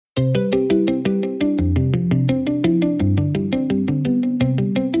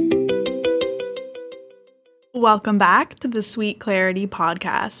Welcome back to the Sweet Clarity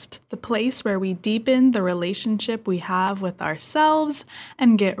Podcast, the place where we deepen the relationship we have with ourselves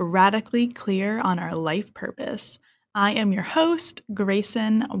and get radically clear on our life purpose. I am your host,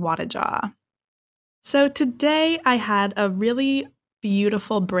 Grayson Wadajaw. So today I had a really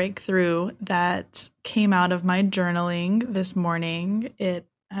beautiful breakthrough that came out of my journaling this morning. It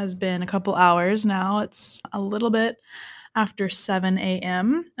has been a couple hours now. It's a little bit after 7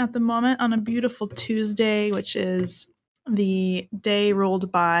 a.m. at the moment on a beautiful Tuesday, which is the day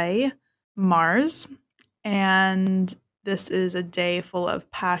ruled by Mars. And this is a day full of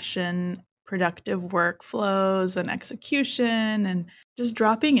passion, productive workflows and execution, and just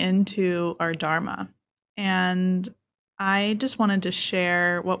dropping into our Dharma. And I just wanted to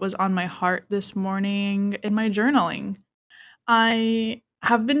share what was on my heart this morning in my journaling. I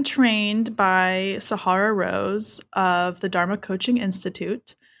have been trained by Sahara Rose of the Dharma Coaching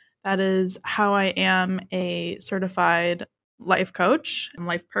Institute. That is how I am a certified life coach, and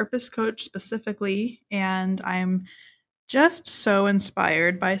life purpose coach specifically, and I'm just so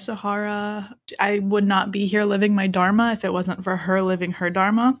inspired by Sahara. I would not be here living my Dharma if it wasn't for her living her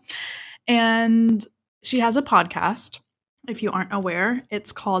Dharma. And she has a podcast, if you aren't aware.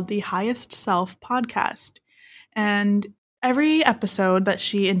 It's called the Highest Self Podcast. And every episode that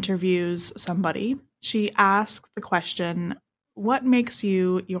she interviews somebody, she asks the question, what makes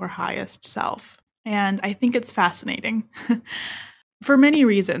you your highest self? And I think it's fascinating for many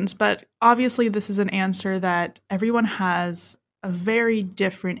reasons, but obviously this is an answer that everyone has a very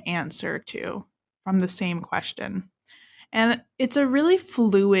different answer to from the same question. And it's a really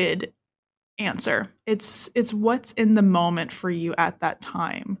fluid answer. It's what's in the moment for you at that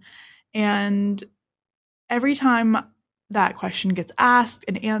time. And every time that question gets asked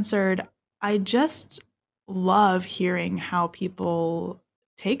and answered, I just love hearing how people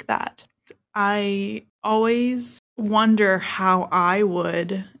take that. I always wonder how I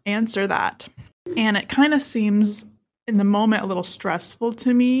would answer that. And it kind of seems in the moment a little stressful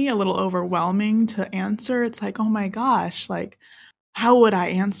to me, a little overwhelming to answer. It's like, oh my gosh, like, how would I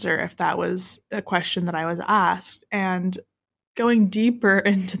answer if that was a question that I was asked? And going deeper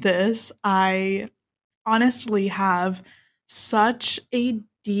into this, I honestly have such a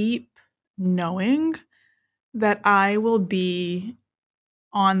deep knowing that I will be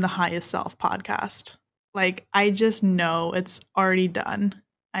on the Highest Self podcast. Like, I just know it's already done.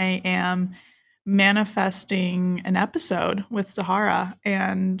 I am manifesting an episode with Sahara,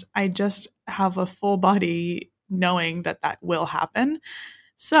 and I just have a full body knowing that that will happen.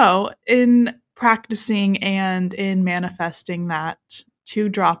 So, in practicing and in manifesting that to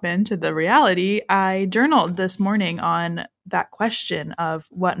drop into the reality, I journaled this morning on that question of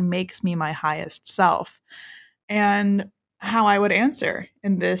what makes me my highest self and how I would answer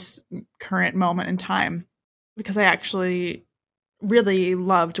in this current moment in time, because I actually really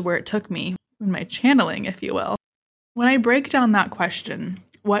loved where it took me in my channeling, if you will. When I break down that question,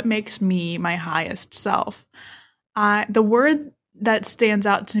 what makes me my highest self? The word that stands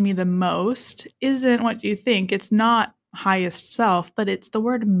out to me the most isn't what you think. It's not highest self, but it's the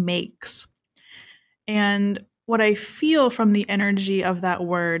word makes. And what I feel from the energy of that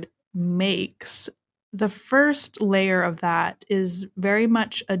word makes, the first layer of that is very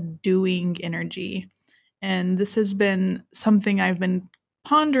much a doing energy. And this has been something I've been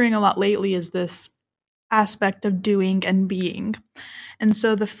pondering a lot lately, is this aspect of doing and being. And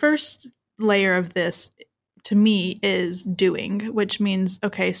so the first layer of this to me is doing, which means,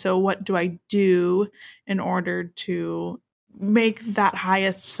 okay, so what do I do in order to make that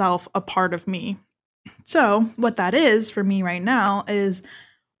highest self a part of me? So what that is for me right now is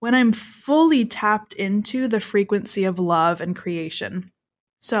when I'm fully tapped into the frequency of love and creation.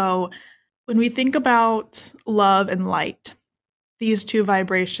 So when we think about love and light, these two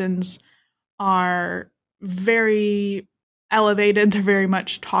vibrations are very elevated. They're very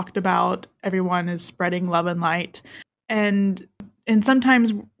much talked about. Everyone is spreading love and light. And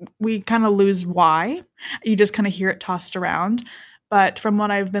sometimes we kind of lose why. You just kind of hear it tossed around. But from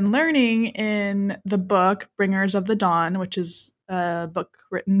what I've been learning in the book, Bringers of the Dawn, which is a book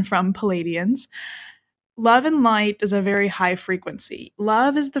written from Pleiadians, love and light is a very high frequency.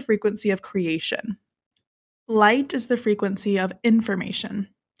 Love is the frequency of creation. Light is the frequency of information.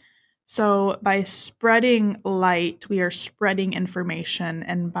 So by spreading light, we are spreading information.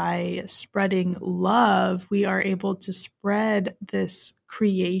 And by spreading love, we are able to spread this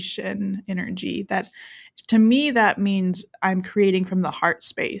creation energy that, to me, that means I'm creating from the heart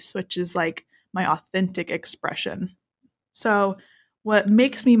space, which is like my authentic expression. So what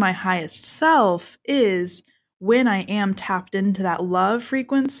makes me my highest self is when I am tapped into that love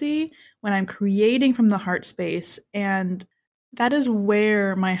frequency, when I'm creating from the heart space, and that is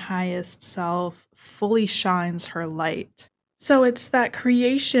where my highest self fully shines her light. So it's that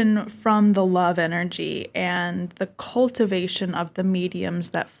creation from the love energy and the cultivation of the mediums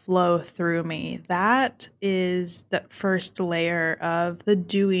that flow through me. That is the first layer of the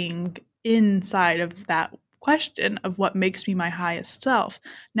doing inside of that question of what makes me my highest self.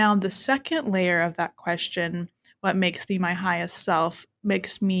 Now, the second layer of that question, what makes me my highest self,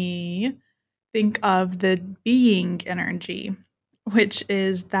 makes me think of the being energy, which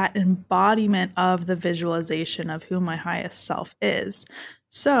is that embodiment of the visualization of who my highest self is.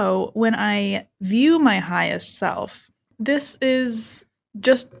 So when I view my highest self, this is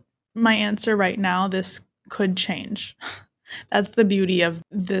just my answer right now. This could change. That's the beauty of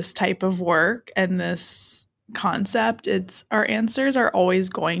this type of work and this concept. It's our answers are always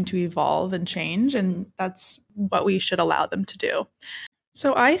going to evolve and change, and that's what we should allow them to do.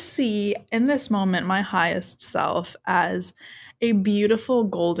 So I see in this moment my highest self as a beautiful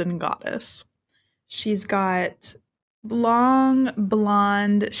golden goddess. She's got long,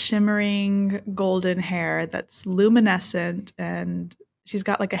 blonde, shimmering golden hair that's luminescent, and she's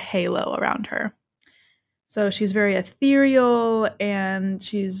got like a halo around her. So she's very ethereal, and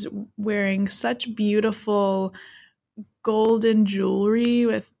she's wearing such beautiful golden jewelry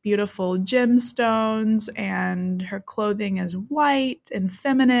with beautiful gemstones, and her clothing is white and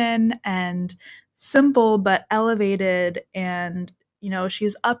feminine and simple but elevated, and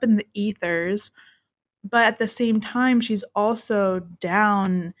she's up in the ethers, but at the same time she's also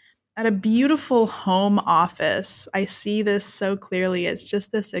down at a beautiful home office. I see this so clearly. It's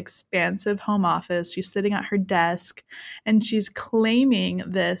just this expansive home office. She's sitting at her desk and she's claiming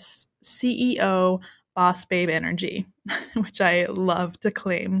this CEO boss babe energy, which I love to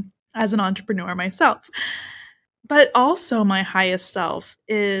claim as an entrepreneur myself. But also, my highest self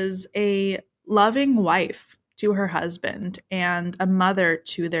is a loving wife to her husband and a mother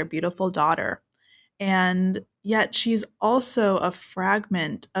to their beautiful daughter. And yet, she's also a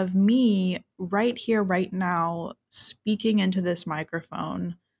fragment of me right here, right now, speaking into this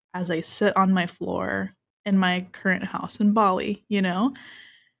microphone as I sit on my floor in my current house in Bali.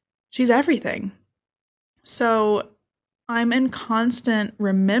 She's everything. So I'm in constant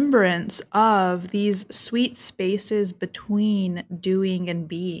remembrance of these sweet spaces between doing and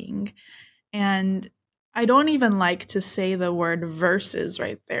being. And I don't even like to say the word verses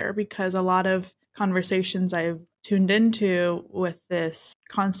right there, because a lot of conversations I've tuned into with this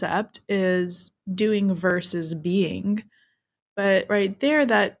concept is doing versus being. But right there,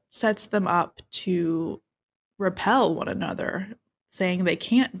 that sets them up to repel one another, saying they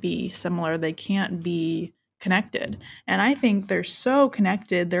can't be similar, they can't be connected. And I think they're so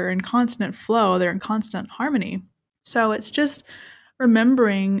connected, they're in constant flow, they're in constant harmony. So it's just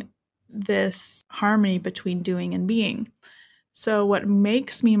remembering this harmony between doing and being. So what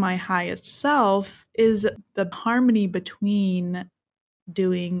makes me my highest self is the harmony between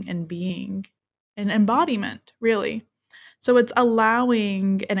doing and being, an embodiment, really. So it's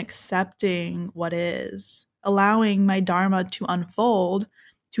allowing and accepting what is, allowing my dharma to unfold,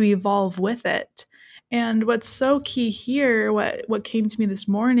 to evolve with it. And what's so key here, what came to me this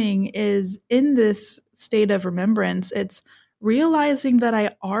morning, is in this state of remembrance, it's realizing that I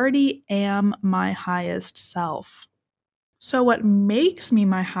already am my highest self. So what makes me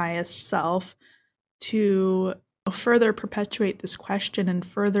my highest self, to further perpetuate this question and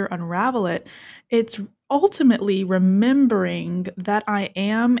further unravel it, it's ultimately remembering that I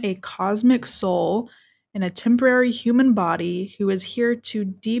am a cosmic soul in a temporary human body who is here to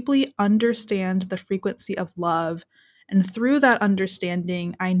deeply understand the frequency of love. And through that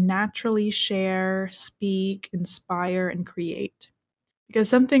understanding, I naturally share, speak, inspire, and create. Because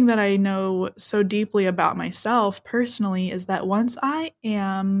something that I know so deeply about myself personally is that once I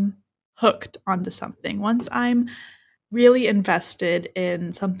am hooked onto something, once I'm really invested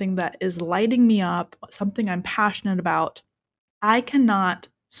in something that is lighting me up, something I'm passionate about, I cannot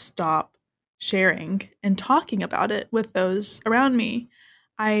stop sharing and talking about it with those around me.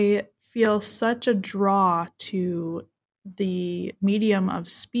 I feel such a draw to the medium of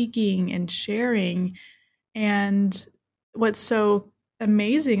speaking and sharing. And what's so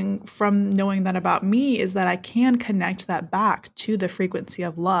amazing from knowing that about me is that I can connect that back to the frequency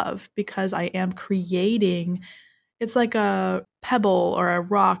of love, because I am creating. It's like a pebble or a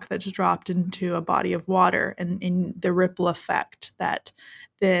rock that's dropped into a body of water, and in the ripple effect that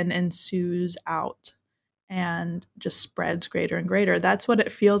then ensues out and just spreads greater and greater. That's what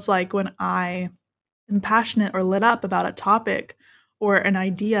it feels like when I am passionate or lit up about a topic or an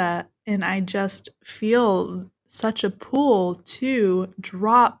idea, and I just feel such a pull to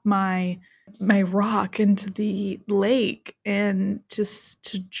drop my rock into the lake and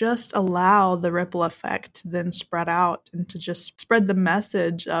just allow the ripple effect to then spread out and to just spread the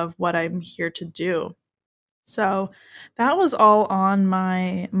message of what I'm here to do. So that was all on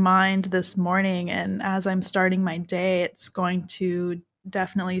my mind this morning, and as I'm starting my day, it's going to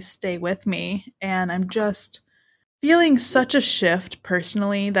definitely stay with me, and I'm just feeling such a shift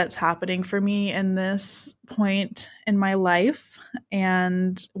personally that's happening for me in this point in my life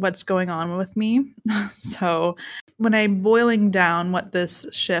and what's going on with me. So, when I'm boiling down what this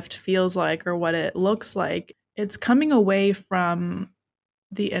shift feels like or what it looks like, it's coming away from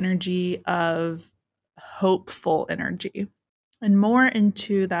the energy of hopeful energy and more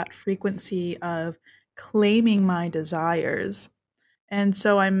into that frequency of claiming my desires. And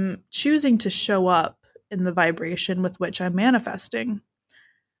so I'm choosing to show up in the vibration with which I'm manifesting.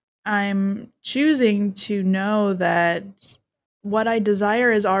 I'm choosing to know that what I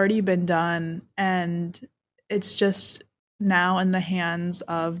desire has already been done, and it's just now in the hands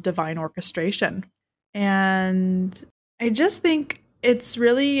of divine orchestration. And I just think it's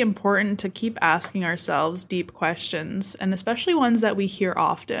really important to keep asking ourselves deep questions, and especially ones that we hear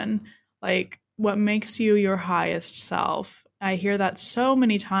often, like what makes you your highest self? I hear that so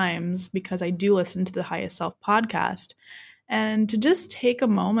many times because I do listen to the Highest Self podcast. And to just take a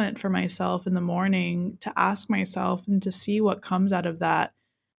moment for myself in the morning to ask myself and to see what comes out of that.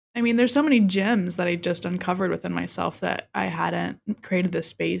 I mean, there's so many gems that I just uncovered within myself that I hadn't created this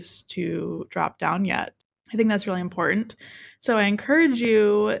space to drop down yet. I think that's really important. So I encourage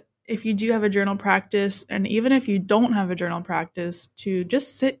you, if you do have a journal practice, and even if you don't have a journal practice, to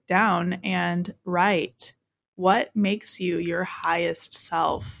just sit down and write what makes you your highest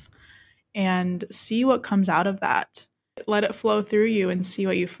self and see what comes out of that. Let it flow through you and see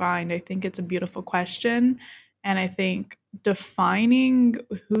what you find. I think it's a beautiful question. And I think defining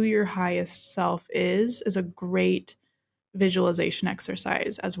who your highest self is a great visualization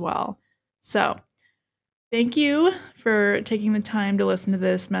exercise as well. So, thank you for taking the time to listen to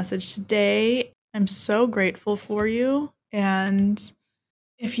this message today. I'm so grateful for you. And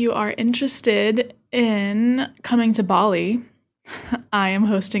if you are interested in coming to Bali, I am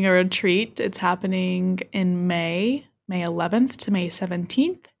hosting a retreat. It's happening in May 11th to May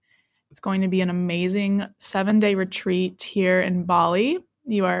 17th. It's going to be an amazing 7-day retreat here in Bali.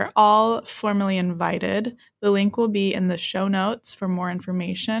 You are all formally invited. The link will be in the show notes for more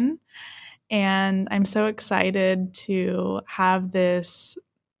information. And I'm so excited to have this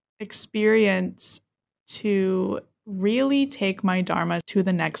experience to really take my Dharma to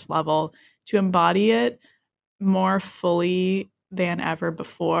the next level, to embody it more fully than ever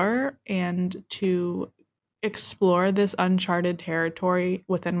before, and to explore this uncharted territory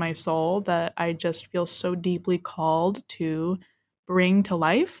within my soul that I just feel so deeply called to bring to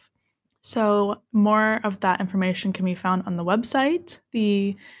life. So more of that information can be found on the website.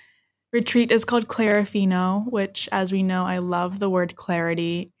 The retreat is called Clarifino, which, as we know, I love the word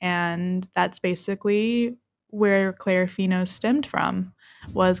clarity, and that's basically where Clarifino stemmed from,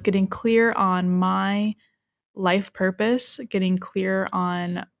 was getting clear on my life purpose, getting clear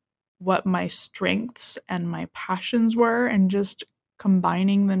on what my strengths and my passions were, and just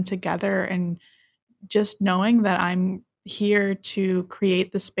combining them together, and just knowing that I'm here to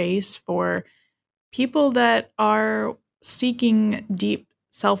create the space for people that are seeking deep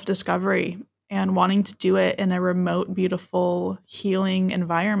self-discovery and wanting to do it in a remote, beautiful, healing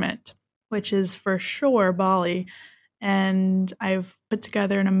environment, which is for sure Bali. And I've put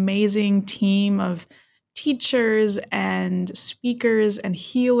together an amazing team of teachers and speakers and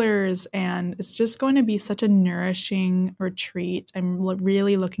healers, and it's just going to be such a nourishing retreat. I'm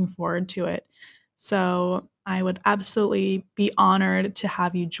really looking forward to it. So I would absolutely be honored to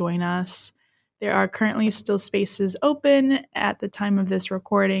have you join us. There are currently still spaces open at the time of this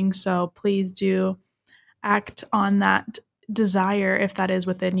recording, so please do act on that desire if that is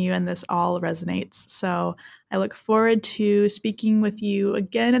within you and this all resonates. So I look forward to speaking with you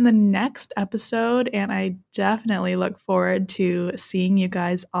again in the next episode, and I definitely look forward to seeing you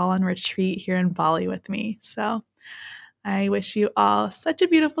guys all on retreat here in Bali with me. So I wish you all such a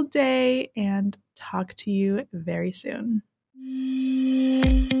beautiful day and talk to you very soon.